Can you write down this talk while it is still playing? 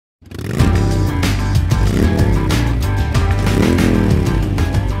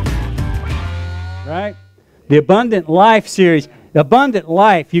The Abundant Life series. Abundant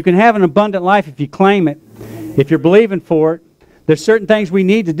life. You can have an abundant life if you claim it, if you're believing for it. There's certain things we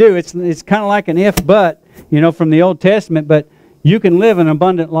need to do. It's kind of like an if, but, from the Old Testament, but you can live an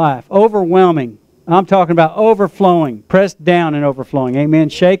abundant life. Overwhelming. I'm talking about overflowing, pressed down and overflowing. Amen.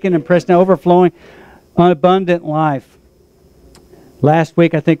 Shaken and pressed down, overflowing, abundant life. Last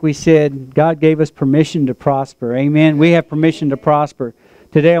week, I think we said God gave us permission to prosper. Amen. We have permission to prosper.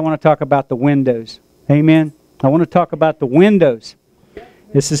 Today, I want to talk about the windows. Amen. I want to talk about the windows.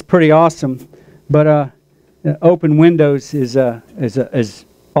 This is pretty awesome. But open windows is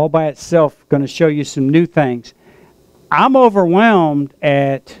all by itself going to show you some new things. I'm overwhelmed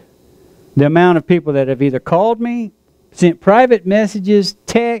at the amount of people that have either called me, sent private messages,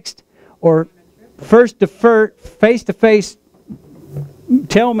 text, or face-to-face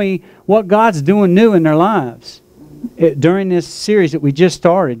tell me what God's doing new in their lives during this series that we just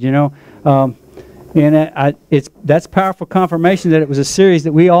started, that's powerful confirmation that it was a series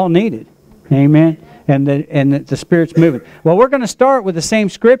that we all needed. Amen. And that the Spirit's moving. Well, we're going to start with the same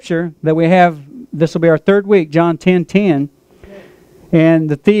scripture that we have. This will be our third week, John 10:10. And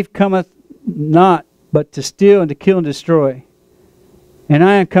the thief cometh not, but to steal and to kill and destroy. And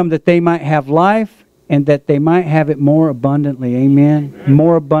I am come that they might have life, and that they might have it more abundantly. Amen.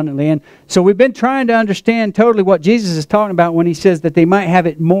 More abundantly. And so we've been trying to understand totally what Jesus is talking about when he says that they might have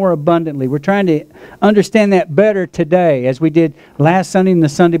it more abundantly. We're trying to understand that better today, as we did last Sunday and the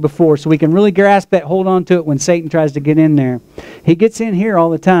Sunday before, so we can really grasp that, hold on to it when Satan tries to get in there. He gets in here all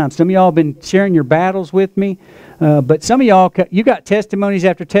the time. Some of y'all have been sharing your battles with me. But some of y'all, you got testimonies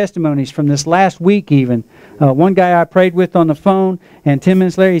after testimonies from this last week even. One guy I prayed with on the phone, and 10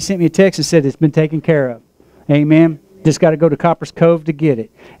 minutes later he sent me a text and said it's been taken care of. Amen. Just got to go to Copper's Cove to get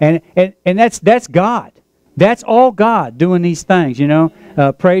it. And that's God. That's all God doing these things,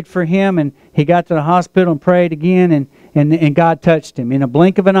 Prayed for him, and he got to the hospital and prayed again, and God touched him in a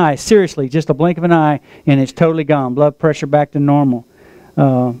blink of an eye. Seriously, just a blink of an eye, and it's totally gone. Blood pressure back to normal.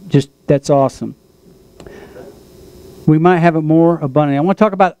 That's awesome. We might have it more abundantly. I want to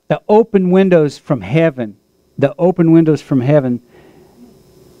talk about the open windows from heaven. The open windows from heaven.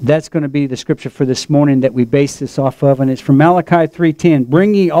 That's going to be the scripture for this morning that we base this off of. And it's from Malachi 3:10.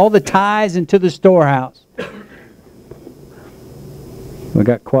 Bring ye all the tithes into the storehouse. We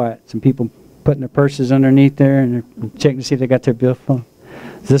got quiet. Some people putting their purses underneath there and they're checking to see if they got their billfold.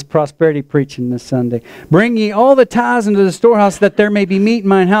 Is this prosperity preaching this Sunday? Bring ye all the tithes into the storehouse, that there may be meat in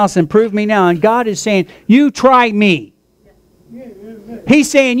mine house, and prove me now. And God is saying, you try me.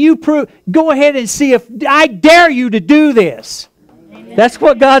 He's saying, go ahead and see if I dare you to do this. Amen. That's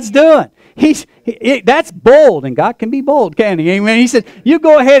what God's doing. That's bold, and God can be bold, can't he? Amen. He said, you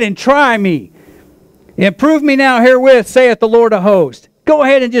go ahead and try me. And prove me now herewith, saith the Lord of hosts. Go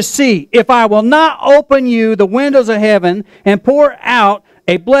ahead and just see if I will not open you the windows of heaven and pour out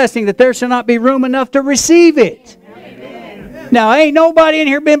a blessing that there shall not be room enough to receive it. Amen. Now, ain't nobody in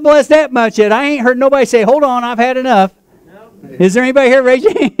here been blessed that much yet. I ain't heard nobody say, hold on, I've had enough. Is there anybody here? Raise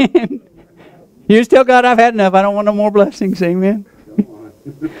your hand. You tell God, I've had enough. I don't want no more blessings. Amen.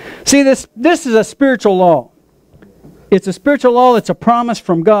 See, this is a spiritual law. It's a spiritual law. It's a promise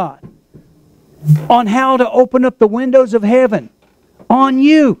from God on how to open up the windows of heaven on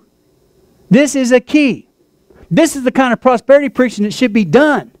you. This is a key. This is the kind of prosperity preaching that should be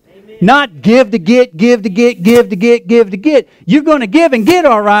done. Amen. Not give to get, give to get, give to get, give to get. You're going to give and get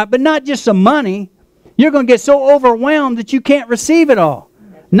all right, but not just some money. You're going to get so overwhelmed that you can't receive it all.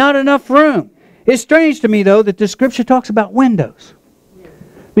 Not enough room. It's strange to me, though, that the Scripture talks about windows.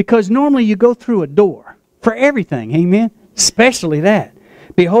 Because normally you go through a door for everything. Amen? Especially that.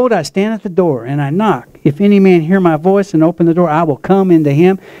 Behold, I stand at the door and I knock. If any man hear my voice and open the door, I will come into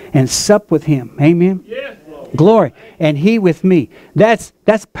him and sup with him. Amen? Yes, Lord. Glory. And he with me. That's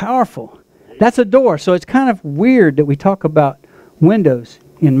powerful. That's a door. So it's kind of weird that we talk about windows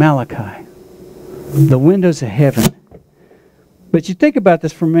in Malachi. The windows of heaven. But you think about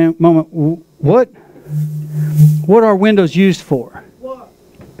this for a moment. What are windows used for?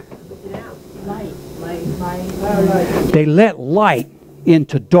 Light. They let light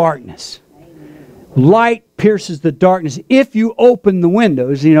into darkness. Light pierces the darkness. If you open the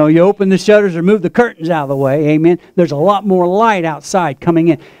windows, you open the shutters or move the curtains out of the way, amen, there's a lot more light outside coming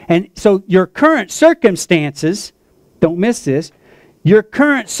in. And so your current circumstances, don't miss this, your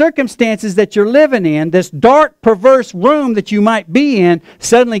current circumstances that you're living in, this dark, perverse room that you might be in,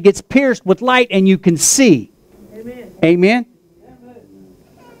 suddenly gets pierced with light and you can see. Amen. Amen?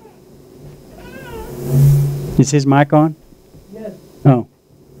 Is his mic on? Yes. Oh.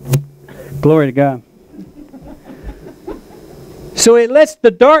 Glory to God. So it lets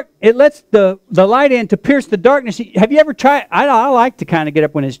the light in to pierce the darkness. Have you ever tried? I like to kind of get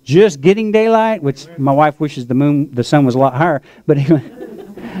up when it's just getting daylight, which my wife wishes the sun was a lot higher. But anyway,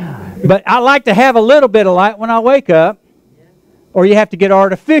 but I like to have a little bit of light when I wake up, or you have to get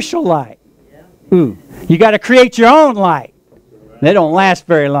artificial light. Ooh, you got to create your own light. They don't last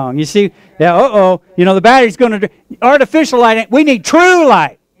very long. You see, yeah, the battery's going to... Artificial light, we need true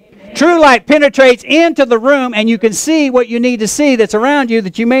light. True light penetrates into the room, and you can see what you need to see that's around you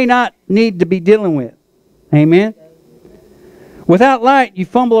that you may not need to be dealing with. Amen? Without light, you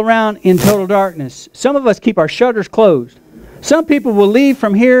fumble around in total darkness. Some of us keep our shutters closed. Some people will leave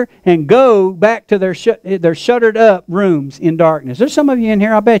from here and go back to their shuttered up rooms in darkness. There's some of you in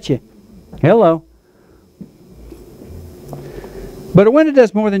here, I'll bet you. Hello. But a window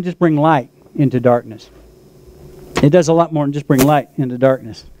does more than just bring light into darkness. It does a lot more than just bring light into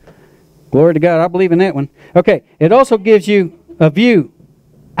darkness. Glory to God, I believe in that one. Okay, it also gives you a view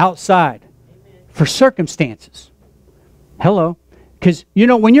outside for circumstances. Hello. Because,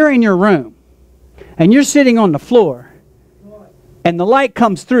 when you're in your room and you're sitting on the floor and the light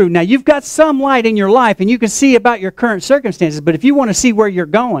comes through, now you've got some light in your life and you can see about your current circumstances, but if you want to see where you're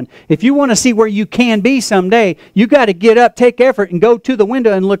going, if you want to see where you can be someday, you got to get up, take effort, and go to the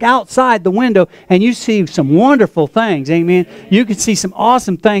window and look outside the window, and you see some wonderful things. Amen. You can see some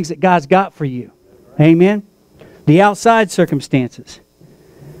awesome things that God's got for you. Amen. The outside circumstances.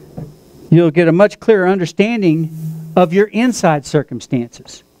 You'll get a much clearer understanding of your inside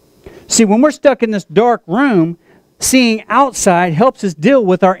circumstances. See, when we're stuck in this dark room, seeing outside helps us deal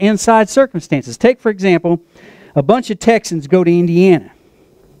with our inside circumstances. Take, for example, a bunch of Texans go to Indiana.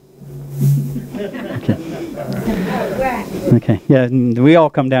 Okay. Yeah, we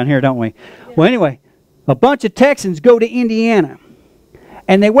all come down here, don't we? Well, anyway, a bunch of Texans go to Indiana.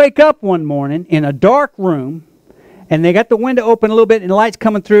 And they wake up one morning in a dark room, and they got the window open a little bit, and the light's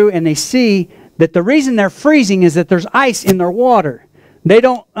coming through, and they see that the reason they're freezing is that there's ice in their water. They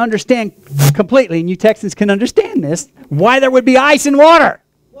don't understand completely, and you Texans can understand this, why there would be ice in water.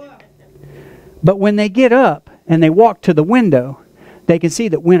 But when they get up and they walk to the window, they can see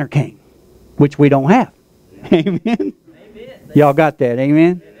that winter came, which we don't have. Amen? Y'all got that,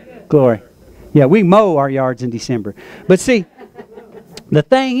 amen? Glory. Yeah, we mow our yards in December. But see, the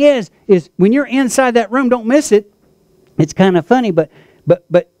thing is when you're inside that room, don't miss it. It's kind of funny, but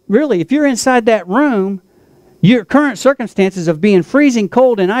really, if you're inside that room, your current circumstances of being freezing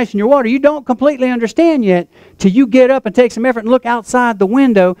cold and ice in your water, you don't completely understand yet till you get up and take some effort and look outside the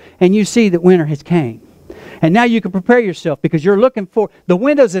window and you see that winter has came. And now you can prepare yourself because you're looking for, the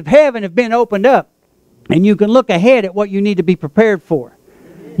windows of heaven have been opened up and you can look ahead at what you need to be prepared for.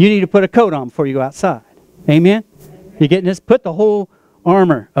 You need to put a coat on before you go outside. Amen? You getting this? Put the whole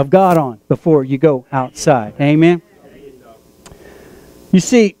armor of God on before you go outside. Amen? You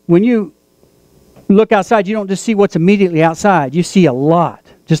see, when you look outside, you don't just see what's immediately outside. You see a lot,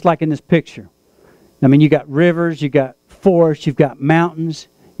 just like in this picture. I mean, you got rivers, you got forests, you've got mountains.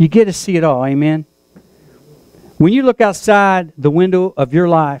 You get to see it all, amen? When you look outside the window of your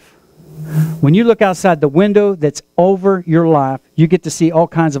life, when you look outside the window that's over your life, you get to see all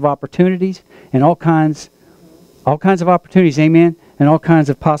kinds of opportunities and all kinds of opportunities, amen? And all kinds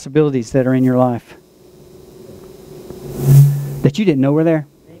of possibilities that are in your life that you didn't know were there.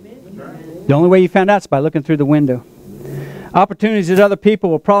 The only way you found out is by looking through the window. Opportunities that other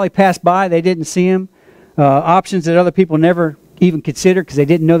people will probably pass by. They didn't see them. Options that other people never even considered because they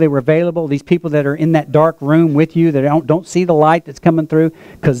didn't know they were available. These people that are in that dark room with you that don't see the light that's coming through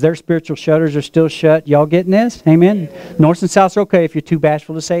because their spiritual shutters are still shut. Y'all getting this? Amen? North and South's okay if you're too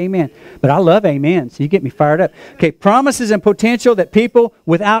bashful to say amen. But I love amen, so you get me fired up. Okay, promises and potential that people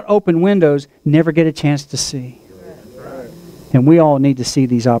without open windows never get a chance to see. And we all need to see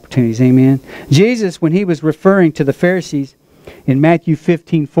these opportunities. Amen. Jesus, when he was referring to the Pharisees in Matthew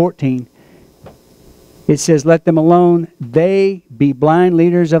 15:14, it says, "Let them alone. They be blind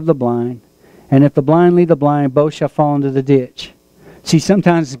leaders of the blind. And if the blind lead the blind, both shall fall into the ditch." See,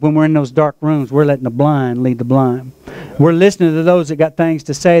 sometimes when we're in those dark rooms, we're letting the blind lead the blind. We're listening to those that got things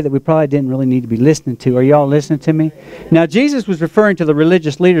to say that we probably didn't really need to be listening to. Are y'all listening to me? Now, Jesus was referring to the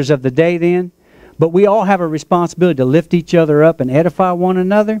religious leaders of the day then. But we all have a responsibility to lift each other up and edify one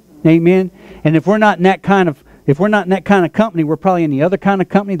another. Amen. And if we're not in that kind of company, we're probably in the other kind of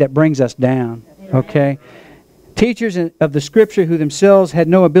company that brings us down. Okay. Teachers of the Scripture who themselves had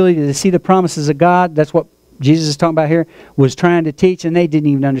no ability to see the promises of God, that's what Jesus is talking about here, was trying to teach, and they didn't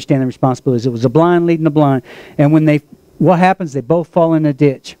even understand the responsibilities. It was the blind leading the blind. And what happens? They both fall in a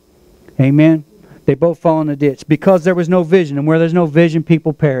ditch. Amen. They both fall in a ditch because there was no vision. And where there's no vision,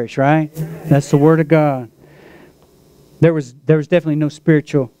 people perish, right? That's the Word of God. There was definitely no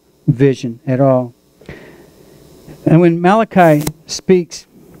spiritual vision at all. And when Malachi speaks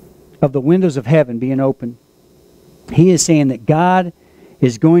of the windows of heaven being open, he is saying that God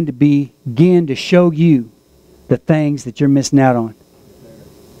is going to begin to show you the things that you're missing out on.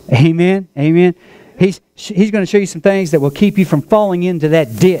 Amen? Amen? He's going to show you some things that will keep you from falling into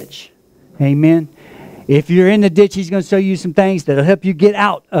that ditch. Amen? If you're in the ditch, He's going to show you some things that will help you get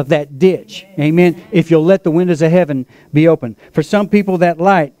out of that ditch. Amen? If you'll let the windows of heaven be open. For some people, that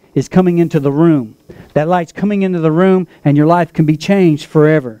light is coming into the room. That light's coming into the room, and your life can be changed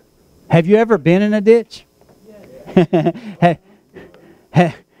forever. Have you ever been in a ditch?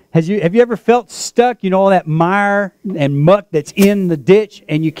 Have you ever felt stuck? You know, all that mire and muck that's in the ditch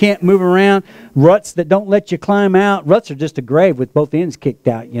and you can't move around? Ruts that don't let you climb out. Ruts are just a grave with both ends kicked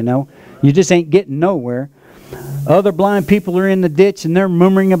out, you know. You just ain't getting nowhere. Other blind people are in the ditch and they're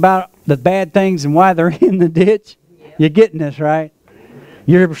murmuring about the bad things and why they're in the ditch. You're getting this, right?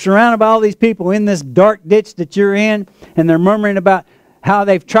 You're surrounded by all these people in this dark ditch that you're in, and they're murmuring about how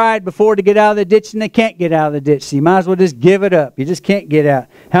they've tried before to get out of the ditch and they can't get out of the ditch. So you might as well just give it up. You just can't get out.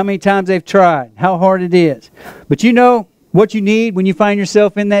 How many times they've tried, how hard it is. But you know what you need when you find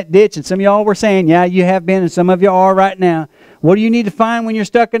yourself in that ditch. And some of y'all were saying, yeah, you have been, and some of you are right now. What do you need to find when you're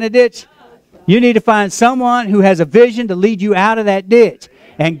stuck in a ditch? You need to find someone who has a vision to lead you out of that ditch.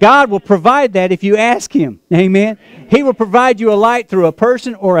 And God will provide that if you ask Him. Amen. He will provide you a light through a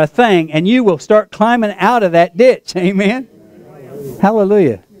person or a thing, and you will start climbing out of that ditch. Amen.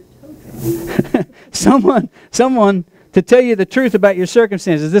 Hallelujah. Someone to tell you the truth about your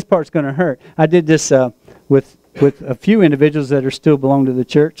circumstances. This part's going to hurt. I did this with a few individuals that are still belong to the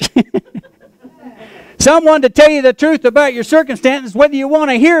church. Someone to tell you the truth about your circumstances, whether you want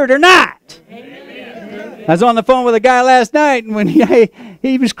to hear it or not. Amen. I was on the phone with a guy last night, and when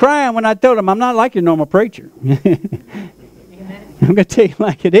he was crying when I told him, I'm not like your normal preacher. I'm going to tell you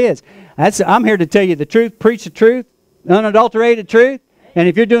like it is. I'm here to tell you the truth, preach the truth, unadulterated truth. And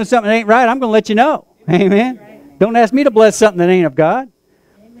if you're doing something that ain't right, I'm going to let you know. Amen. Right. Don't ask me to bless something that ain't of God.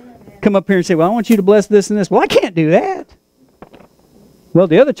 Amen. Come up here and say, well, I want you to bless this and this. Well, I can't do that. Well,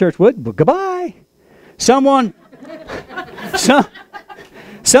 the other church would, but goodbye. Someone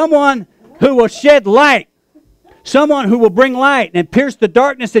who will shed light. Someone who will bring light and pierce the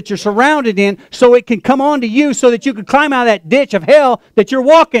darkness that you're surrounded in so it can come on to you so that you can climb out of that ditch of hell that you're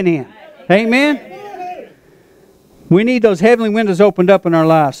walking in. Amen? We need those heavenly windows opened up in our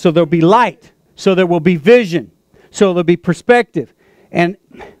lives so there'll be light, so there will be vision, so there'll be perspective and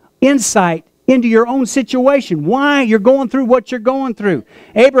insight into your own situation, why you're going through what you're going through.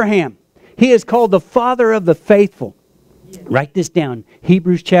 Abraham, he is called the father of the faithful. Write this down.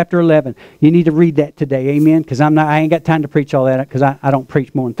 Hebrews chapter 11. You need to read that today. Amen? Because I ain't got time to preach all that because I don't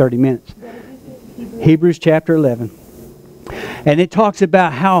preach more than 30 minutes. Hebrews chapter 11. And it talks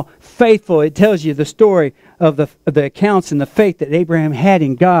about how faithful. It tells you the story of the accounts and the faith that Abraham had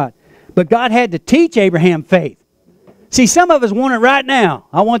in God. But God had to teach Abraham faith. See, some of us want it right now.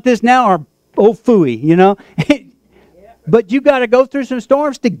 I want this now or oh phooey, you know. But you got to go through some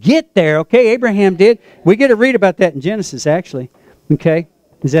storms to get there, okay? Abraham did. We get to read about that in Genesis, actually. Okay?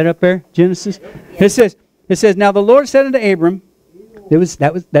 Is that up there? Genesis? It says, now the Lord said unto Abram,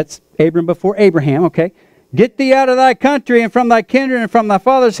 that's Abram before Abraham, okay? Get thee out of thy country and from thy kindred and from thy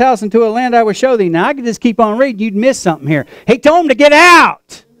father's house into a land I will show thee. Now I could just keep on reading. You'd miss something here. He told him to get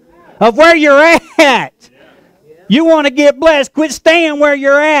out of where you're at. You want to get blessed, quit staying where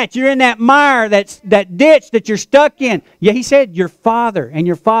you're at. You're in that mire, that ditch that you're stuck in. Yeah, he said your father and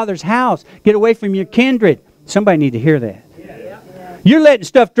your father's house. Get away from your kindred. Somebody need to hear that. You're letting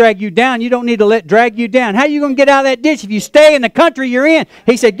stuff drag you down. You don't need to let drag you down. How are you going to get out of that ditch if you stay in the country you're in?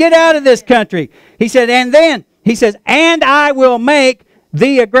 He said, get out of this country. He said, and then, he says, and I will make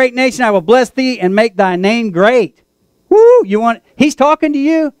thee a great nation. I will bless thee and make thy name great. Woo! He's talking to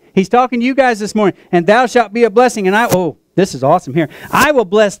you. He's talking to you guys this morning. And thou shalt be a blessing. And this is awesome here. I will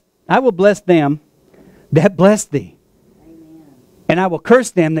bless them that bless thee. Amen. And I will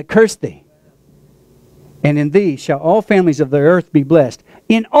curse them that curse thee. And in thee shall all families of the earth be blessed.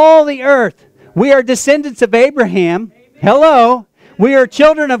 In all the earth, we are descendants of Abraham. Amen. Hello. We are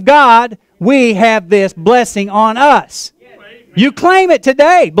children of God. We have this blessing on us. Yes. You claim it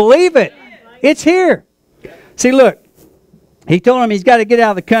today. Believe it. It's here. See, look. He told him he's got to get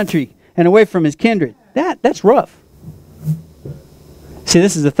out of the country and away from his kindred. That's rough. See,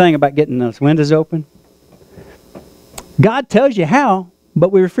 this is the thing about getting those windows open. God tells you how,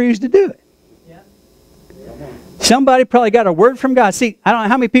 but we refuse to do it. Yeah. Somebody probably got a word from God. See, I don't know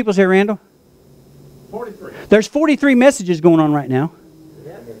how many people's here, Randall? 43. There's 43 messages going on right now.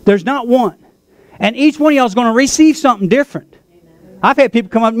 Yeah. There's not one. And each one of y'all is going to receive something different. I've had people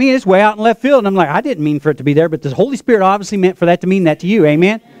come up to me, it's way out in left field, and I'm like, I didn't mean for it to be there, but the Holy Spirit obviously meant for that to mean that to you.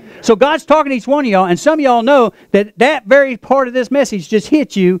 Amen? So God's talking to each one of y'all, and some of y'all know that that very part of this message just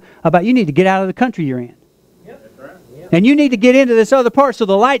hit you about you need to get out of the country you're in. And you need to get into this other part so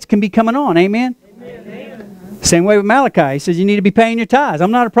the lights can be coming on. Amen? Same way with Malachi. He says you need to be paying your tithes. I'm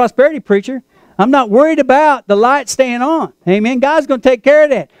not a prosperity preacher. I'm not worried about the light staying on. Amen. God's going to take care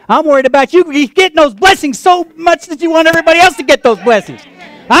of that. I'm worried about you getting those blessings so much that you want everybody else to get those blessings.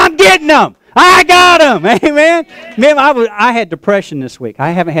 I'm getting them. I got them. Amen. Man, I had depression this week.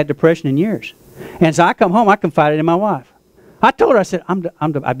 I haven't had depression in years. And so I come home, I confided in my wife. I told her, I said,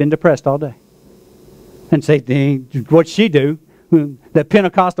 I've been depressed all day. And say, what'd she do? The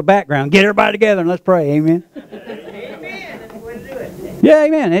Pentecostal background. Get everybody together and let's pray. Amen. Yeah,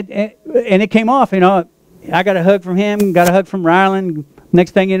 amen. And it came off, you know. I got a hug from him, got a hug from Ryland.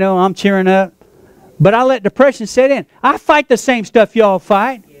 Next thing you know, I'm cheering up. But I let depression set in. I fight the same stuff y'all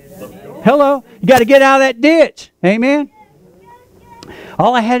fight. Hello. You got to get out of that ditch. Amen.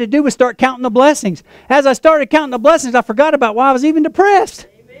 All I had to do was start counting the blessings. As I started counting the blessings, I forgot about why I was even depressed.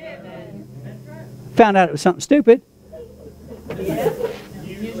 Found out it was something stupid.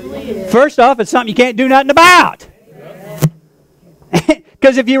 First off, it's something you can't do nothing about.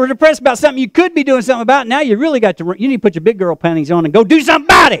 Because if you were depressed about something you could be doing something about, now you really got to, you need to put your big girl panties on and go do something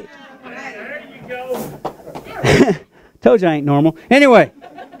about it. There you go. Told you I ain't normal. Anyway,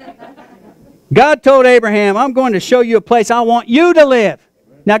 God told Abraham, I'm going to show you a place I want you to live.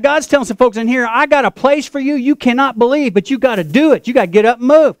 Now God's telling some folks in here, I got a place for you you cannot believe, but you got to do it. You got to get up and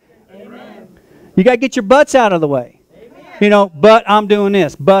move. Amen. You got to get your butts out of the way. Amen. You know, but I'm doing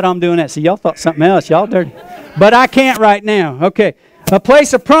this, but I'm doing that. See, y'all thought something else. Y'all dirty. But I can't right now. Okay. A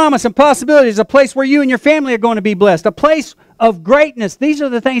place of promise and possibilities, a place where you and your family are going to be blessed, a place of greatness. These are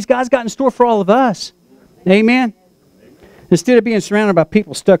the things God's got in store for all of us. Amen? Instead of being surrounded by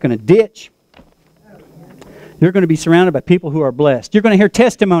people stuck in a ditch, you're going to be surrounded by people who are blessed. You're going to hear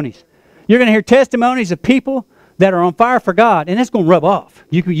testimonies. You're going to hear testimonies of people that are on fire for God, and it's going to rub off.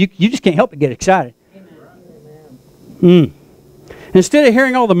 You just can't help but get excited. Instead of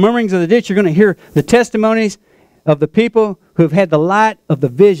hearing all the murmurings of the ditch, you're going to hear the testimonies of the people who have had the light of the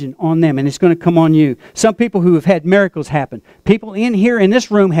vision on them, and it's going to come on you. Some people who have had miracles happen. People in here in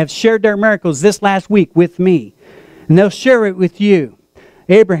this room have shared their miracles this last week with me, and they'll share it with you.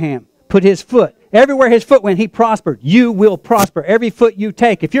 Abraham put his foot. Everywhere his foot went, he prospered. You will prosper every foot you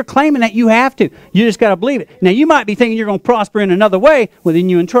take. If you're claiming that, you have to. You just got to believe it. Now, you might be thinking you're going to prosper in another way. Well, then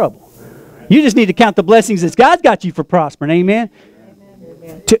you're in trouble. You just need to count the blessings that God's got you for prospering. Amen?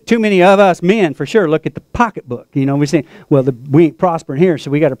 Too many of us men, for sure, look at the pocketbook. You know, we say, well, we ain't prospering here,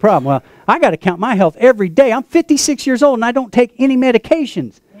 so we got a problem. Well, I got to count my health every day. I'm 56 years old, and I don't take any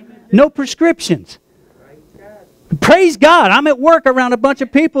medications. No prescriptions. Praise God. I'm at work around a bunch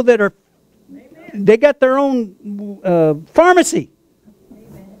of people that are, they got their own pharmacy.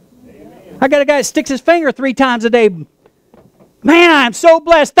 I got a guy that sticks his finger 3 times a day. Man, I'm so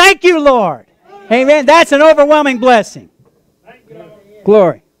blessed. Thank you, Lord. Amen. That's an overwhelming blessing.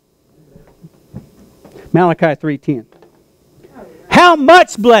 Glory. Malachi 3:10. How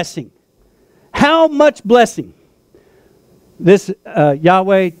much blessing? How much blessing? This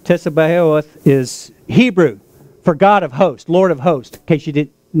Yahweh Tsabaoth is Hebrew for God of hosts, Lord of hosts. In case you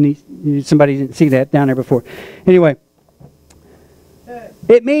didn't, somebody didn't see that down there before. Anyway,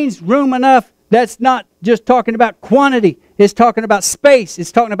 it means room enough. That's not just talking about quantity. It's talking about space.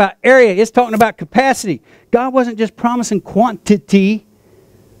 It's talking about area. It's talking about capacity. God wasn't just promising quantity,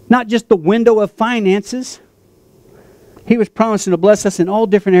 not just the window of finances. He was promising to bless us in all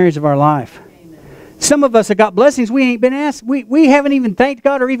different areas of our life. Amen. Some of us have got blessings we ain't been asked. We haven't even thanked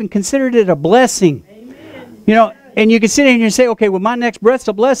God or even considered it a blessing. Amen. You know, and you can sit here and say, okay, well, my next breath's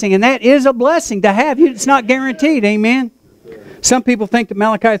a blessing. And that is a blessing to have. It's not guaranteed. Amen. Some people think that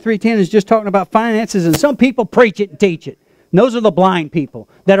Malachi 3:10 is just talking about finances, and some people preach it and teach it. And those are the blind people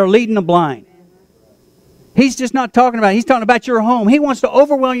that are leading the blind. He's just not talking about it. He's talking about your home. He wants to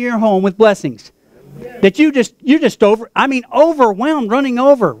overwhelm your home with blessings. That you're just overwhelmed, running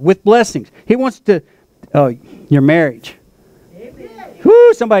over with blessings. He wants to, your marriage.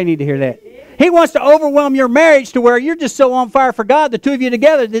 Whoo, somebody need to hear that. He wants to overwhelm your marriage to where you're just so on fire for God, the two of you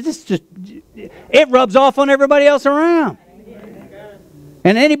together, that it rubs off on everybody else around.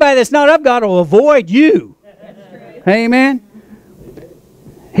 And anybody that's not of God will avoid you. Amen.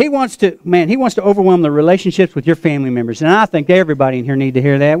 He wants to overwhelm the relationships with your family members. And I think everybody in here need to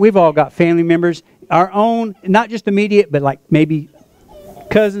hear that. We've all got family members, our own, not just immediate, but like maybe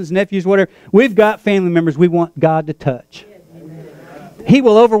cousins, nephews, whatever. We've got family members we want God to touch. He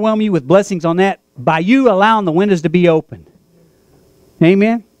will overwhelm you with blessings on that by you allowing the windows to be opened.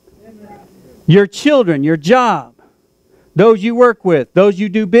 Amen? Your children, your job, those you work with, those you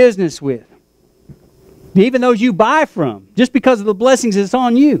do business with, even those you buy from, just because of the blessings that's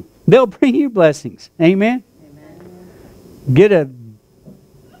on you, they'll bring you blessings. Amen? Get a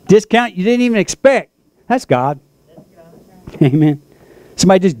discount you didn't even expect. That's God. Amen.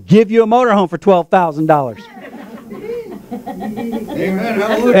 Somebody just give you a motorhome for $12,000.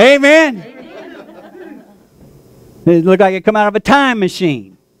 Amen. Amen. It looked like it come out of a time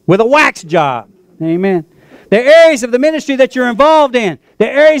machine with a wax job. Amen. The areas of the ministry that you're involved in, the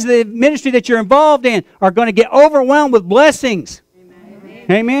areas of the ministry that you're involved in are going to get overwhelmed with blessings.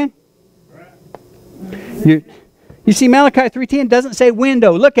 Amen. You see, Malachi 3:10 doesn't say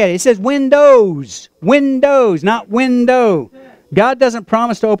window. Look at it. It says windows. Windows, not window. God doesn't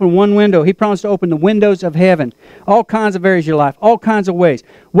promise to open one window. He promised to open the windows of heaven. All kinds of areas of your life. All kinds of ways.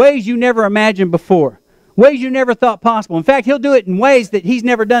 Ways you never imagined before. Ways you never thought possible. In fact, He'll do it in ways that He's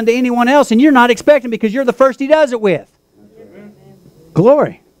never done to anyone else, and you're not expecting because you're the first He does it with. Amen.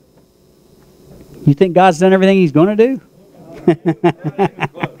 Glory. You think God's done everything He's going to do?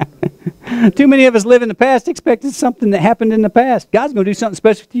 Too many of us live in the past expecting something that happened in the past. God's going to do something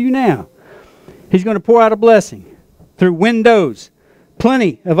special to you now. He's going to pour out a blessing through windows,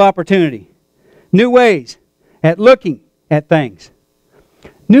 plenty of opportunity, new ways at looking at things.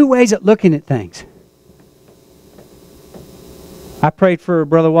 New ways at looking at things. I prayed for a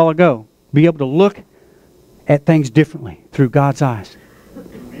brother a while ago, be able to look at things differently through God's eyes.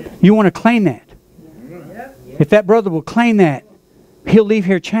 You want to claim that. If that brother will claim that, he'll leave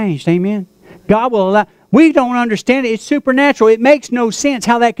here changed. Amen. God will allow. We don't understand it. It's supernatural. It makes no sense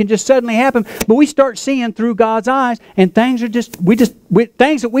how that can just suddenly happen. But we start seeing through God's eyes, and things are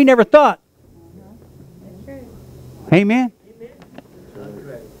things that we never thought. Amen.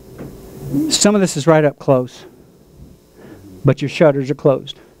 Some of this is right up close, but your shutters are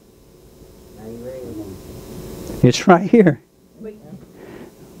closed. It's right here,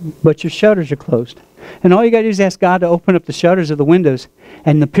 but your shutters are closed. And all you got to do is ask God to open up the shutters of the windows,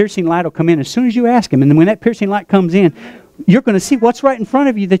 and the piercing light will come in as soon as you ask Him. And when that piercing light comes in, you're going to see what's right in front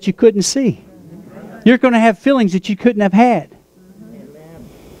of you that you couldn't see. You're going to have feelings that you couldn't have had.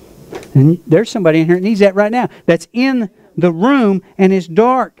 And there's somebody in here that needs that right now. That's in the room and it's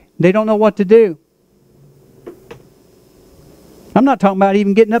dark. They don't know what to do. I'm not talking about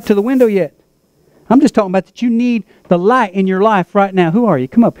even getting up to the window yet. I'm just talking about that you need the light in your life right now. Who are you?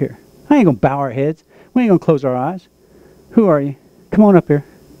 Come up here. I ain't going to bow our heads. We ain't going to close our eyes. Who are you? Come on up here.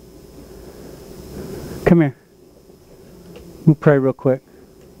 Come here. We'll pray real quick.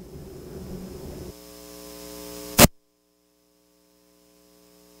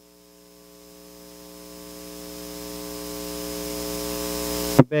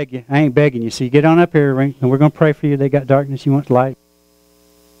 I beg you. I ain't begging you. So you get on up here, and we're going to pray for you. They got darkness. You want light.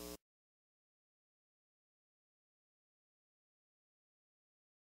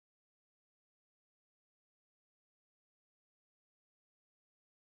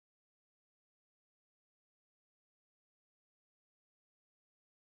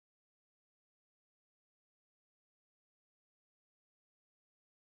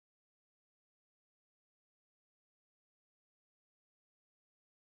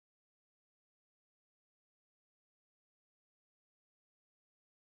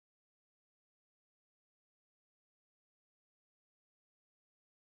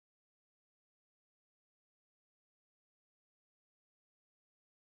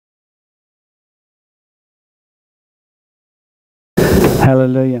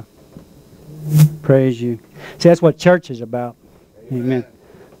 Hallelujah. Praise you. See, that's what church is about. Amen.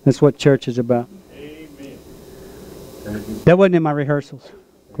 That's what church is about. Amen. That wasn't in my rehearsals.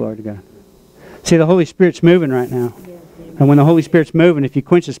 Glory to God. See, the Holy Spirit's moving right now. And when the Holy Spirit's moving, if you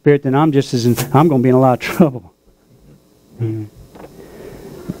quench the Spirit, then I'm going to be in a lot of trouble. Whew.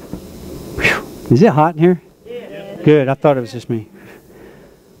 Is it hot in here? Good. I thought it was just me.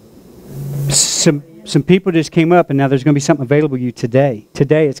 Some people just came up, and now there's going to be something available to you today.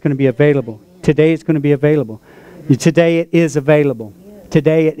 Today it's going to be available. Today it's going to be available. Today it is available.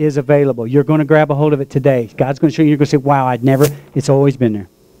 Today it is available. You're going to grab a hold of it today. God's going to show you. You're going to say, wow, it's always been there.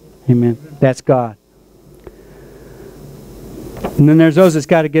 Amen. That's God. And then there's those that's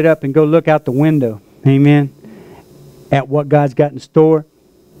got to get up and go look out the window. Amen. At what God's got in store.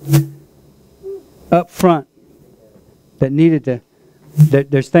 Up front. There's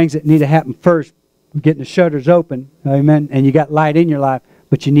things that need to happen first. Getting the shutters open, amen, and you got light in your life,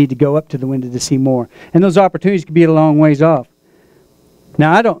 but you need to go up to the window to see more. And those opportunities could be a long ways off.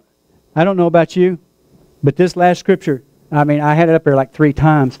 Now, I don't know about you, but this last scripture I mean, I had it up there like 3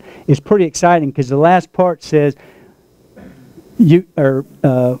 times. It's pretty exciting because the last part says, there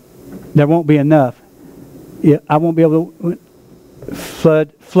won't be enough. I won't be able to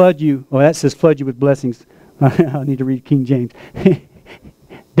flood you. Well, that says flood you with blessings. I need to read King James.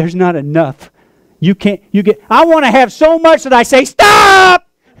 There's not enough. I want to have so much that I say, stop!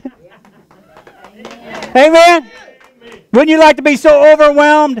 Amen? Wouldn't you like to be so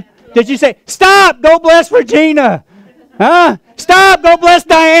overwhelmed that you say, stop, go bless Regina. Huh? Stop, go bless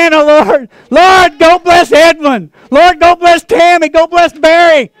Diana, Lord. Lord, go bless Edwin. Lord, go bless Tammy. Go bless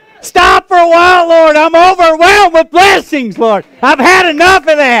Barry. Stop for a while, Lord. I'm overwhelmed with blessings, Lord. I've had enough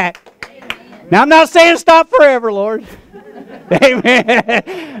of that. Now, I'm not saying stop forever, Lord. Amen.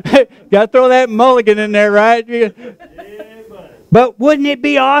 Got to throw that mulligan in there, right? But wouldn't it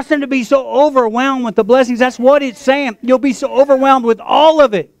be awesome to be so overwhelmed with the blessings? That's what it's saying. You'll be so overwhelmed with all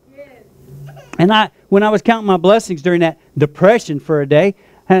of it. And when I was counting my blessings during that depression for a day,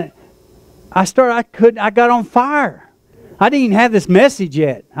 I got on fire. I didn't even have this message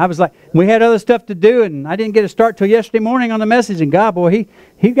yet. I was like, we had other stuff to do, and I didn't get to start till yesterday morning on the message. And God, boy,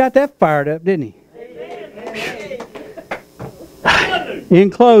 he got that fired up, didn't he? In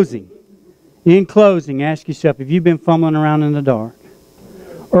closing, ask yourself, have you been fumbling around in the dark?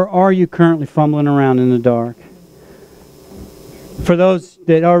 Or are you currently fumbling around in the dark? For those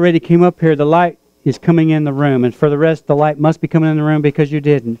that already came up here, the light is coming in the room. And for the rest, the light must be coming in the room because you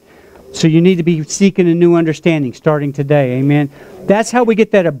didn't. So you need to be seeking a new understanding starting today. Amen. That's how we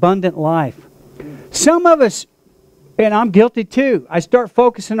get that abundant life. Some of us, and I'm guilty too, I start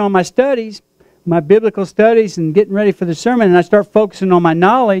focusing on my studies, my biblical studies, and getting ready for the sermon, and I start focusing on my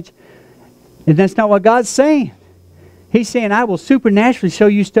knowledge. And that's not what God's saying. He's saying, I will supernaturally show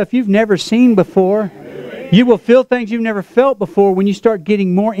you stuff you've never seen before. You will feel things you've never felt before when you start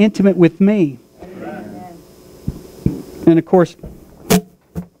getting more intimate with me. And of course,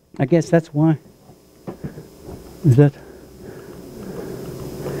 I guess that's why.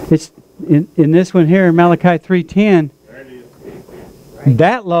 It's in this one here, Malachi 3:10.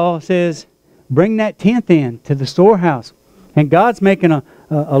 That law says, bring that tenth in to the storehouse. And God's making a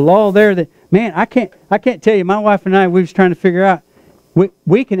law there that, man, I can't tell you. My wife and I, we was trying to figure out.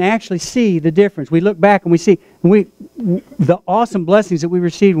 We can actually see the difference. We look back and we see the awesome blessings that we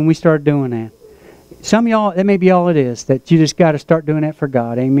received when we started doing that. Some of y'all, that may be all it is, that you just got to start doing that for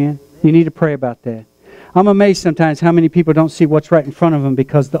God. Amen? You need to pray about that. I'm amazed sometimes how many people don't see what's right in front of them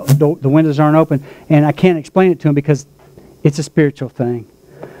because the windows aren't open. And I can't explain it to them because it's a spiritual thing.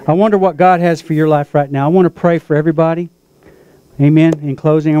 I wonder what God has for your life right now. I want to pray for everybody. Amen. In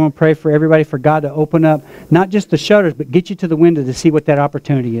closing, I want to pray for everybody, for God to open up, not just the shutters, but get you to the window to see what that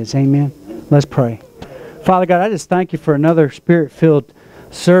opportunity is. Amen. Let's pray. Father God, I just thank you for another Spirit-filled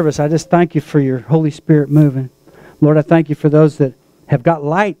service. I just thank you for your Holy Spirit moving. Lord, I thank you for those that have got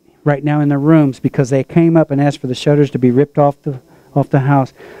light right now in their rooms because they came up and asked for the shutters to be ripped off the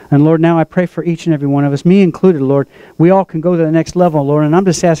house. And Lord, now I pray for each and every one of us, me included, Lord. We all can go to the next level, Lord. And I'm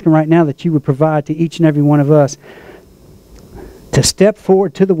just asking right now that you would provide to each and every one of us to step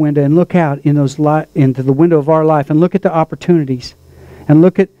forward to the window and look out into the window of our life and look at the opportunities and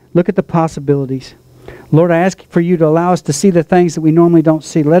look at the possibilities. Lord, I ask for you to allow us to see the things that we normally don't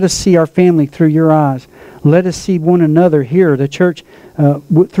see. Let us see our family through your eyes. Let us see one another here, the church,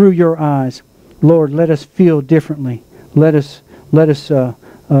 through your eyes. Lord, let us feel differently. Let us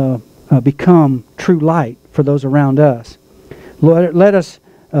become true light for those around us. Lord, let us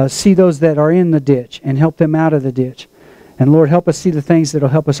see those that are in the ditch and help them out of the ditch. And Lord, help us see the things that will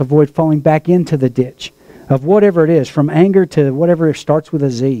help us avoid falling back into the ditch of whatever it is, from anger to whatever starts with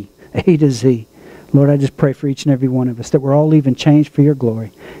a Z, A to Z. Lord, I just pray for each and every one of us that we're all leaving changed for your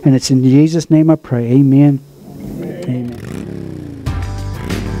glory. And it's in Jesus' name I pray. Amen.